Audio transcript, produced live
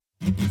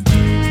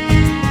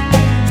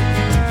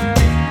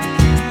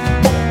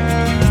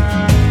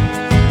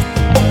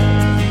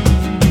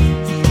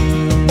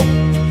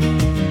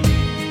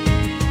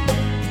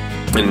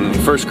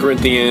1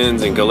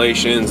 Corinthians and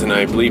Galatians, and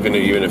I believe in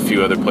even a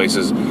few other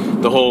places,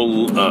 the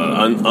whole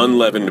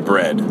unleavened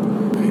bread.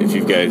 If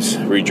you guys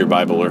read your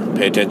Bible or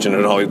pay attention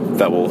at all,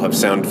 that will have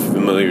sound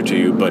familiar to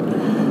you. But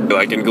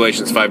like in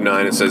Galatians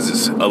 5:9, it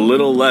says, a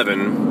little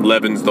leaven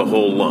leavens the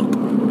whole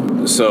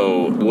lump.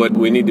 So what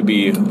we need to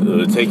be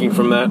taking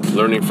from that,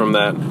 learning from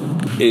that,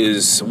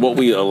 is what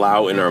we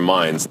allow in our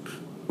minds.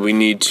 We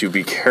need to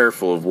be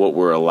careful of what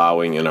we're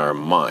allowing in our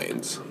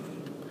minds.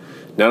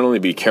 Not only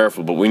be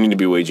careful, but we need to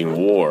be waging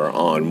war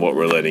on what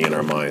we're letting in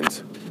our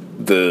minds.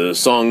 The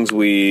songs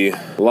we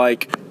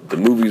like, the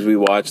movies we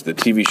watch, the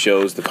TV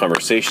shows, the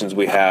conversations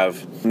we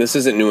have. This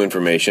isn't new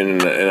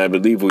information, and I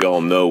believe we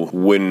all know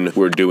when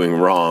we're doing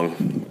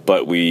wrong,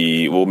 but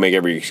we will make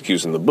every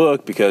excuse in the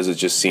book because it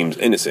just seems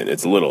innocent.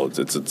 It's little.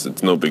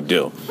 It's no big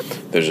deal.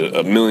 There's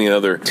a million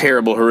other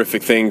terrible,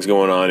 horrific things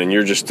going on, and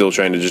you're just still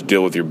trying to just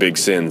deal with your big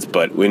sins.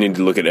 But we need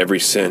to look at every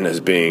sin as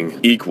being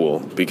equal,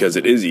 because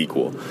it is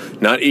equal.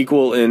 Not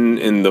equal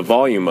in the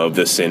volume of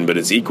the sin, but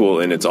it's equal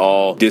and it's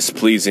all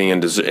displeasing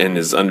and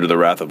is under the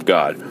wrath of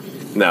God.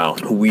 Now,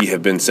 we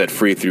have been set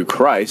free through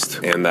Christ,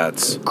 and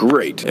that's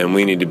great. And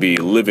we need to be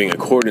living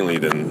accordingly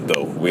then,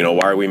 though.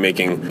 Why are we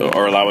making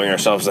or allowing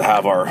ourselves to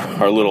have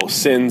our little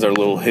sins, our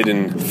little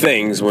hidden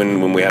things,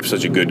 when we have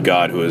such a good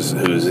God who has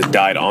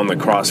died on the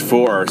cross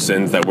for our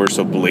sins that we're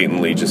so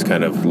blatantly just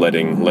kind of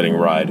letting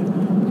ride?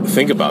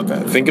 Think about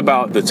that. Think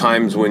about the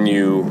times when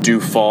you do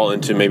fall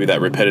into maybe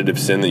that repetitive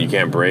sin that you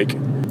can't break.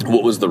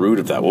 What was the root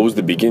of that? What was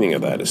the beginning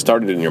of that? It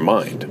started in your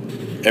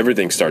mind.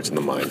 Everything starts in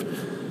the mind.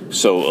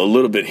 So a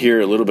little bit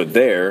here, a little bit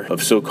there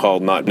of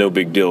so-called no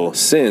big deal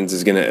sins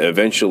is going to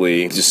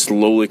eventually just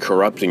slowly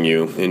corrupting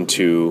you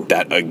into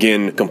that,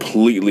 again,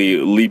 completely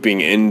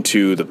leaping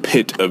into the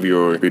pit of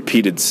your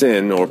repeated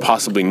sin or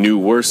possibly new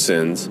worse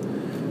sins.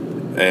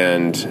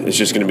 And it's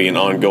just going to be an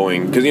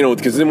ongoing,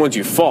 because then once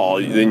you fall,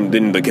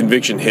 then the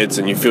conviction hits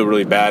and you feel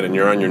really bad and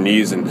you're on your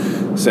knees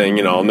and saying,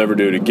 I'll never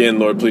do it again.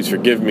 Lord, please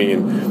forgive me.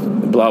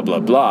 And blah, blah,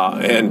 blah.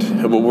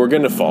 And we're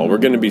going to fall. We're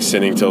going to be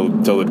sinning till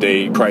the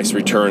day Christ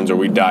returns or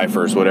we die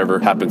first, whatever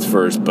happens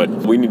first. But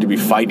we need to be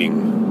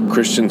fighting.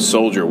 Christian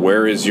soldier,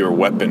 where is your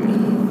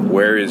weapon?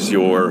 Where is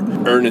your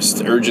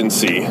earnest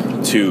urgency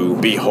to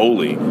be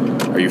holy?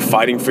 Are you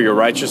fighting for your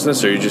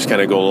righteousness, or are you just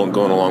kind of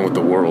going along with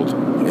the world?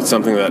 It's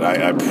something that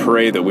I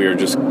pray that we are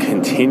just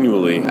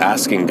continually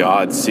asking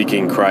God,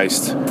 seeking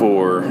Christ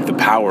for the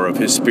power of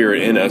His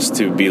Spirit in us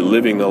to be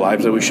living the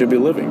lives that we should be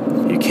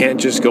living. You can't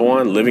just go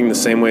on living the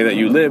same way that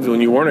you lived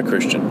when you weren't a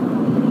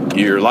Christian.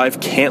 Your life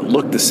can't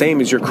look the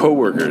same as your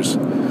coworkers,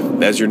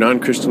 as your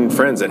non-Christian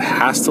friends. It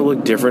has to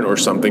look different or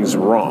something's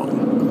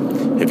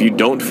wrong. If you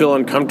don't feel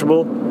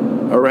uncomfortable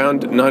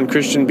around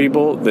non-Christian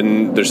people,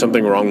 then there's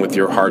something wrong with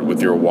your heart, with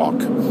your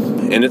walk.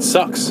 And it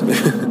sucks.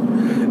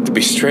 To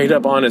be straight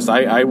up honest,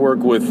 I work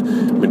with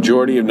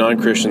majority of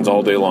non-Christians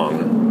all day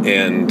long.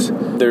 And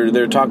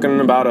they're talking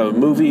about a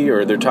movie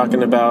or they're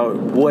talking about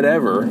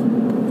whatever.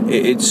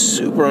 It's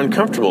super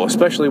uncomfortable,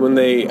 especially when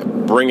they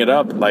bring it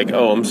up like,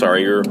 oh, I'm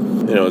sorry,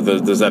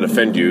 does that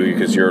offend you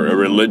because you're a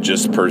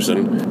religious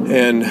person?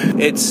 And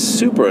it's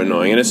super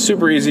annoying, and it's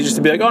super easy just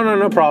to be like, oh,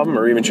 no problem,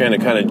 or even trying to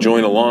kind of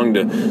join along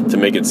to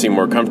make it seem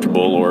more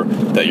comfortable, or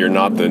that you're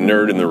not the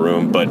nerd in the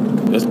room. But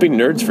let's be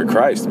nerds for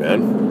Christ,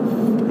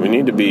 man. We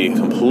need to be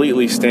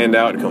completely stand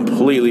out,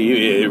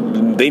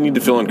 they need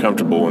to feel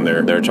uncomfortable when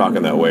they're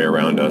talking that way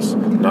around us.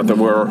 Not that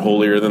we're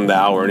holier than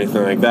thou or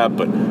anything like that,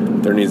 but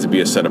there needs to be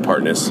a set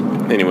apartness.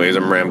 Anyways,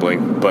 I'm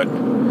rambling, but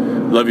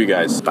love you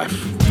guys. Bye.